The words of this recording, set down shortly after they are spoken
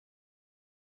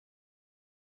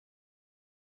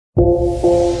But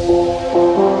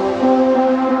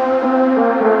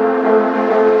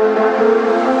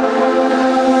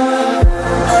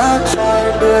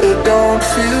it don't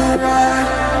feel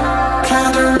right.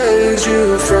 Can't erase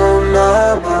you from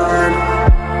my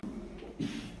mind.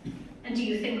 And do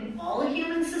you think all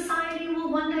human society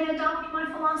will one day adopt my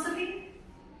philosophy?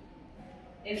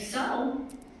 If so,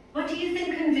 what do you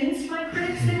think convinced my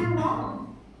critics they were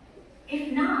wrong?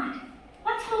 If not,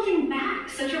 what's holding back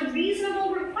such a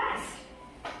reasonable request?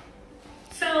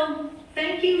 So,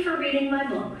 thank you for reading my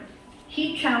book.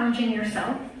 Keep challenging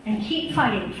yourself and keep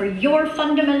fighting for your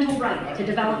fundamental right to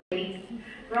develop.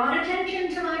 Brought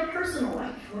attention to my personal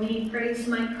life when he praised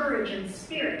my courage and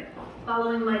spirit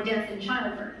following my death in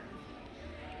childbirth.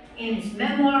 In his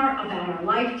memoir about our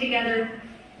life together,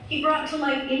 he brought to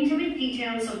light intimate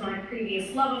details of my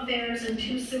previous love affairs and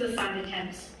 2 suicide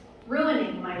attempts,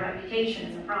 ruining my reputation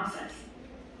in the process.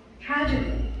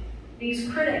 Tragically, these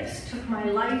critics took my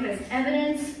life as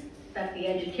evidence that the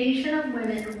education of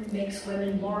women makes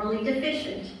women morally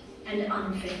deficient and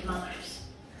unfit mothers.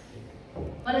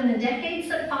 But in the decades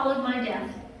that followed my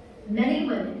death, many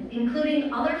women,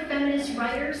 including other feminist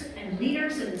writers and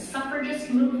leaders in the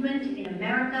suffragist movement in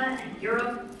America and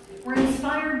Europe, were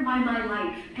inspired by my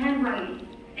life and writing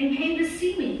and came to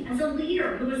see me as a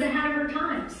leader who was ahead of her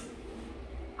times.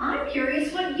 I'm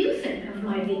curious what you think of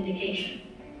my vindication.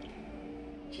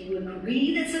 Do you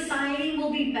agree that society will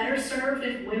be better served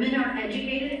if women are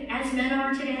educated as men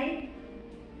are today?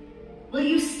 Will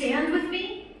you stand with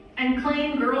me and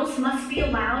claim girls must be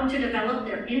allowed to develop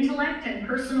their intellect and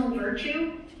personal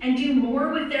virtue and do more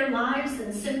with their lives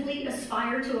than simply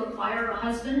aspire to acquire a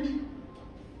husband?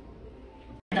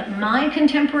 That my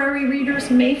contemporary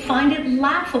readers may find it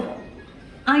laughable.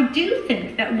 I do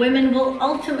think that women will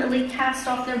ultimately cast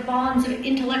off their bonds of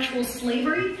intellectual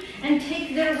slavery and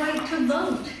take their right to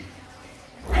vote.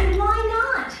 And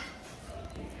why not?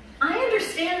 I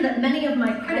understand that many of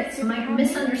my critics might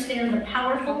misunderstand the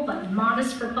powerful but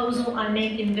modest proposal I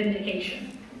make in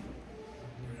Vindication.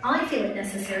 I feel it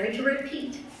necessary to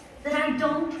repeat that I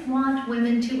don't want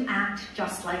women to act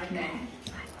just like men.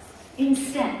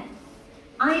 Instead,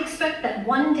 I expect that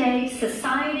one day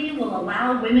society will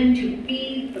allow women to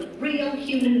be the real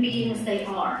human beings they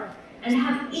are and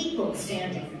have equal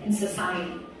standing in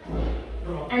society.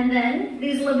 And then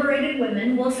these liberated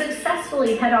women will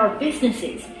successfully head our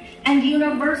businesses and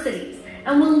universities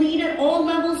and will lead at all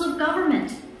levels of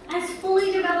government as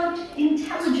fully developed,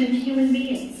 intelligent human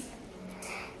beings.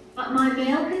 But my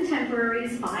male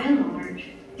contemporaries, by and large,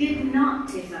 did not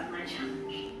take up my challenge.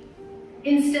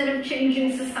 Instead of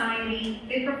changing society,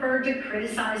 they preferred to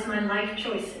criticize my life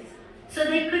choices so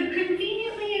they could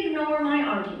conveniently ignore my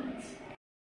arguments.